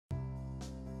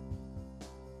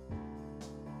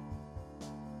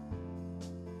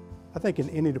I think in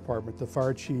any department, the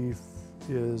fire chief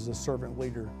is a servant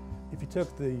leader. If you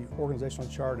took the organizational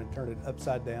chart and turned it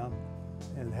upside down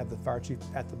and have the fire chief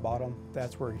at the bottom,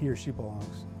 that's where he or she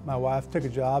belongs. My wife took a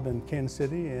job in Kansas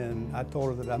City, and I told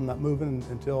her that I'm not moving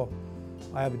until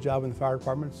I have a job in the fire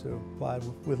department, so applied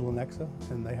with Lenexa,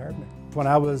 and they hired me. When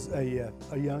I was a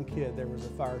young kid, there was a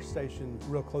fire station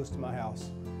real close to my house.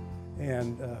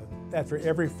 And after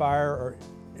every fire or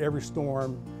every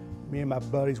storm, me and my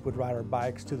buddies would ride our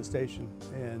bikes to the station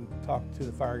and talk to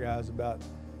the fire guys about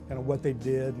kind of what they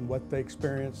did and what they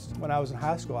experienced. When I was in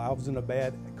high school, I was in a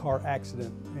bad car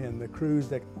accident, and the crews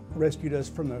that rescued us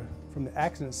from the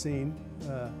accident scene,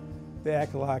 they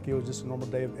acted like it was just a normal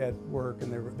day at work,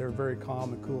 and they were very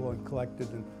calm and cool and collected,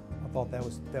 and I thought that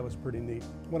was pretty neat.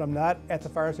 When I'm not at the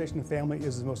fire station, the family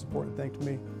is the most important thing to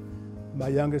me. My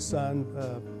youngest son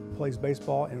plays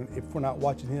baseball, and if we're not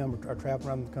watching him or traveling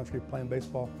around the country playing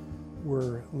baseball,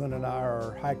 Lynn and I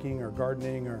are hiking or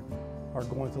gardening or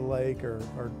going to the lake or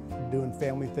doing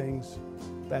family things.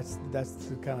 That's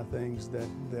the kind of things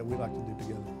that we like to do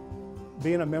together.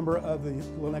 Being a member of the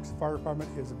Lenexa Fire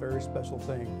Department is a very special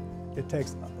thing. It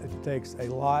takes a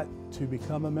lot to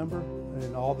become a member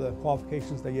and all the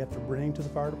qualifications that you have to bring to the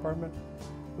fire department.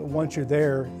 But once you're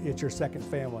there, it's your second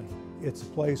family. It's a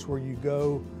place where you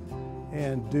go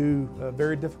and do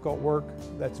very difficult work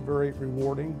that's very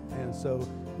rewarding. And so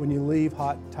when you leave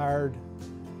hot, tired,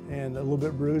 and a little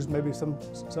bit bruised, maybe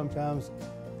sometimes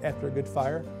after a good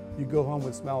fire, you go home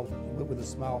with a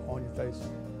smile on your face.